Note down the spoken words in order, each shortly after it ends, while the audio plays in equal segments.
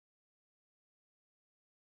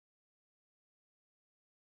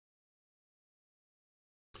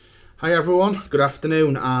Hi everyone, good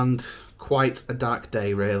afternoon, and quite a dark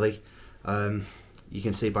day really. You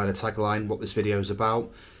can see by the tagline what this video is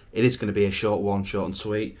about. It is going to be a short one, short and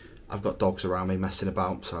sweet. I've got dogs around me messing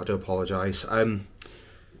about, so I do apologise.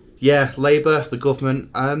 Yeah, Labour, the government,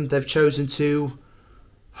 they've chosen to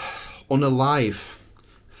unalive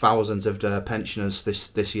thousands of pensioners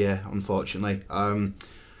this year, unfortunately.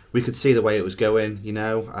 We could see the way it was going, you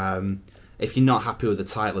know. If you're not happy with the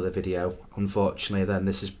title of the video, unfortunately, then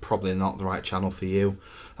this is probably not the right channel for you,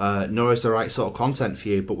 nor is the right sort of content for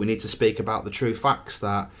you. But we need to speak about the true facts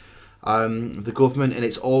that the government, in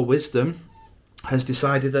its all wisdom, has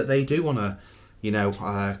decided that they do want to, you know,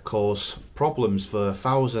 cause problems for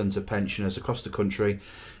thousands of pensioners across the country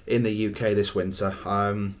in the UK this winter.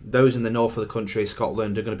 Those in the north of the country,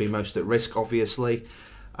 Scotland, are going to be most at risk, obviously.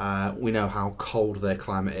 We know how cold their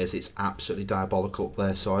climate is. It's absolutely diabolical up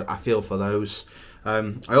there, so I feel for those.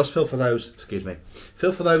 I also feel for those,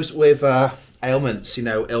 feel for those with ailments, you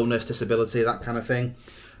know, illness, disability, that kind of thing.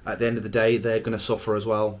 At the end of the day, they're going to suffer as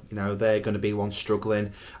well. You know, they're going to be ones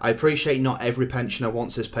struggling. I appreciate not every pensioner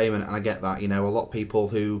wants this payment, and I get that. You know, a lot of people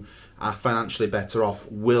who are financially better off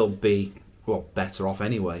will be, well, better off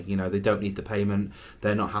anyway. You know, they don't need the payment.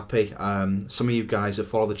 They're not happy. Some of you guys that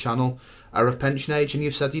follow the channel are of pension age, and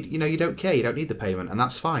you've said, you know, you don't care, you don't need the payment, and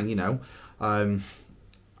that's fine, you know.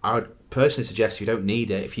 I would personally suggest if you don't need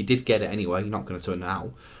it, if you did get it anyway, you're not going to do it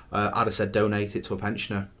now, I'd have said donate it to a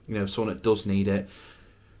pensioner, you know, someone that does need it.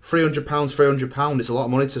 £300, it's a lot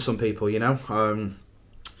of money to some people, you know.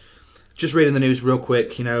 Just reading the news real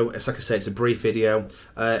quick, you know, it's like I say, it's a brief video.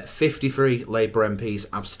 53 Labour MPs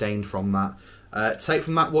abstained from that. Take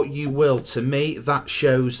from that what you will. To me, that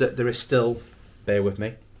shows that there is still, bear with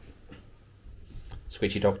me,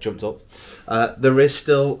 Squeegee dog jumped up. There is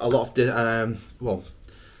still a lot of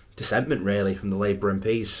dissentment really from the Labour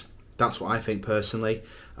MPs. That's what I think personally.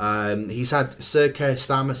 He's had Sir Keir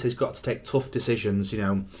Starmer has got to take tough decisions. You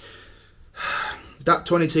know, that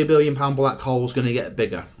 £22 billion black hole is going to get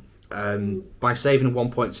bigger. By saving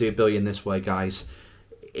 1.2 billion this way, guys,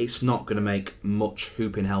 it's not going to make much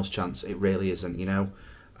hoop in hell's chance. It really isn't. You know,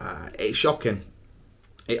 it's shocking.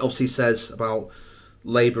 It obviously says about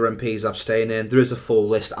Labour MPs abstaining. There is a full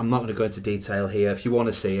list. I'm not going to go into detail here. If you want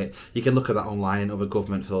to see it, you can look at that online in other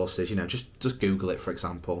government sources. You know, just Google it, for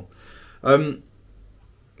example. Was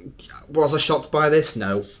I shocked by this?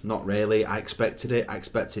 No, not really. I expected it. I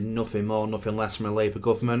expected nothing more, nothing less from a Labour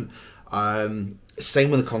government. Same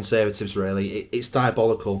with the Conservatives, really. It's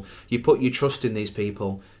diabolical. You put your trust in these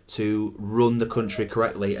people to run the country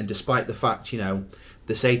correctly, and despite the fact, you know,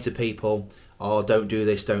 they say to people, oh, don't do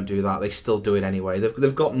this, don't do that, they still do it anyway.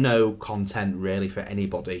 They've got no content really for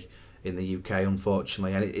anybody in the UK,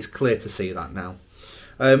 unfortunately, and it's clear to see that now.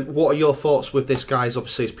 What are your thoughts with this, guys?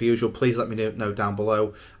 Obviously, as per usual, please let me know down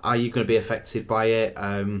below. Are you going to be affected by it?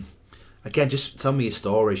 Again, just tell me your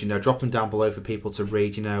stories, you know, drop them down below for people to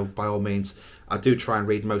read, you know, by all means. I do try and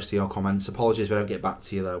read most of your comments. Apologies if I don't get back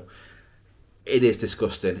to you, though. It is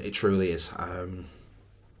disgusting. It truly is.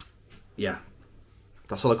 Yeah.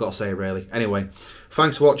 That's all I've got to say, really. Anyway,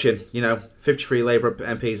 thanks for watching. You know, 53 Labour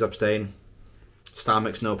MPs abstain. Star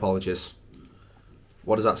makes no apologies.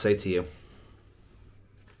 What does that say to you?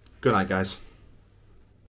 Good night, guys.